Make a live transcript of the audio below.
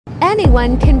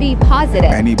anyone can be positive.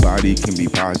 Anybody can be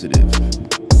positive.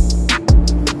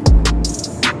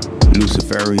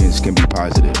 Luciferians can be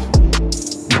positive.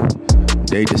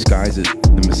 They disguise it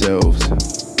themselves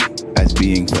as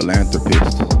being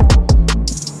philanthropists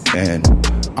and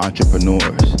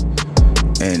entrepreneurs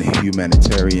and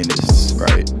humanitarianists,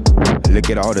 right? Look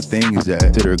at all the things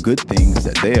that are good things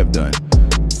that they have done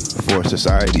for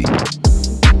society.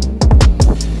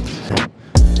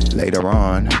 Later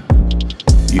on,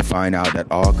 you find out that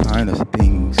all kinds of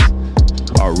things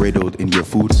are riddled in your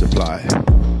food supply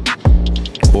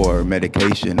or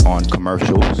medication on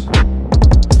commercials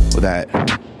that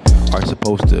are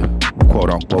supposed to, quote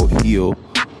unquote, heal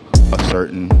a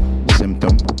certain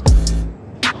symptom,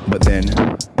 but then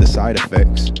the side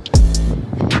effects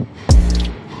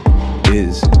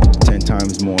is 10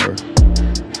 times more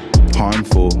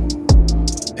harmful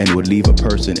and would leave a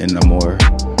person in a more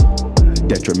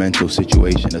detrimental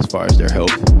situation as far as their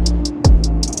health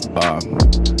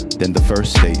than the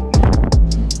first state,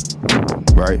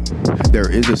 right?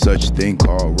 There is a such thing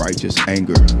called righteous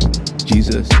anger.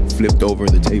 Jesus flipped over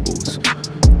the tables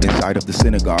inside of the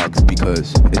synagogues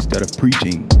because instead of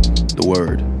preaching the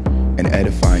word and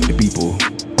edifying the people,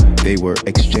 they were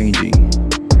exchanging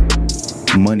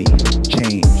money,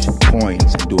 change,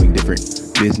 coins, and doing different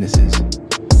businesses.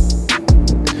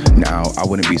 Now, I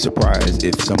wouldn't be surprised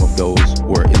if some of those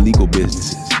were illegal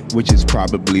businesses, which is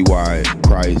probably why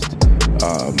Christ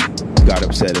got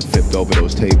upset and flipped over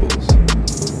those tables.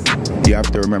 You have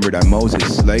to remember that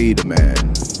Moses slayed a man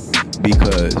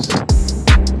because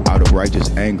out of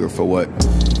righteous anger for what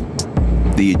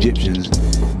the Egyptians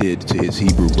did to his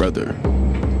Hebrew brother.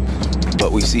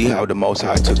 But we see how the Most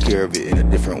High took care of it in a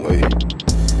different way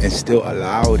and still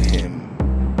allowed him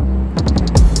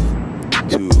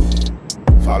to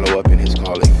follow up in his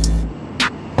calling.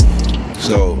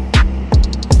 So,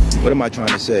 what am I trying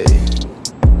to say?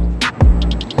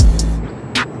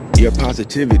 Your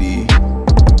positivity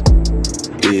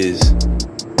is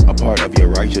a part of your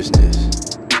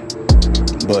righteousness,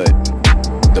 but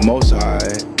the Most High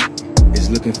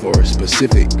is looking for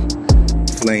specific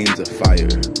flames of fire.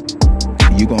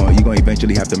 You're gonna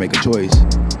eventually have to make a choice,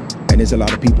 and there's a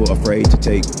lot of people afraid to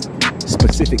take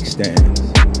specific stands,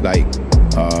 like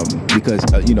because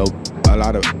you know, a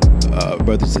lot of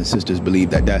brothers and sisters believe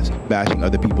that that's bashing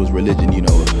other people's religion. You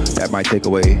know, that might take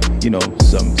away, you know,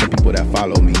 some people that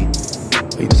follow me,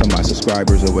 some of my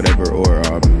subscribers or whatever, or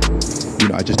you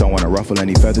know, I just don't want to ruffle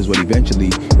any feathers. But eventually,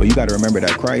 well, you got to remember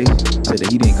that Christ said that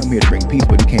he didn't come here to bring peace,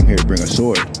 but he came here to bring a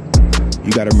sword.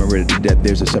 You got to remember that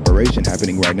there's a separation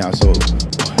happening right now. So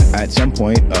at some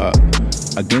point,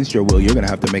 against your will, you're going to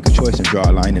have to make a choice and draw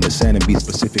a line in the sand and be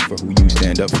specific for who you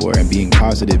stand up for. And being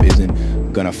positive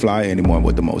isn't going to fly anymore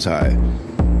with the Most High.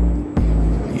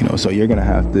 You know, so you're going to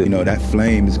have to, you know, that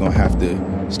flame is going to have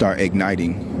to start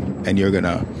igniting, and you're going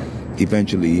to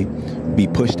eventually be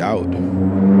pushed out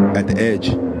at the edge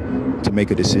to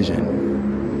make a decision.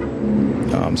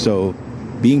 So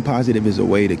being positive is a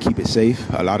way to keep it safe.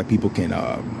 A lot of people can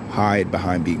hide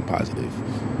behind being positive,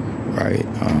 right?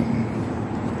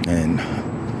 And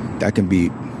that can be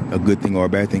a good thing or a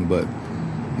bad thing, but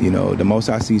you know, the Most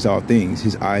High sees all things.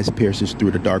 His eyes pierces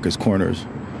through the darkest corners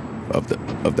of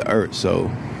the earth.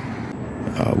 So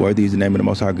worthy is the name of the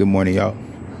Most High. Good morning, y'all.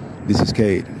 This is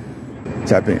Cade.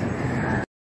 Tap in.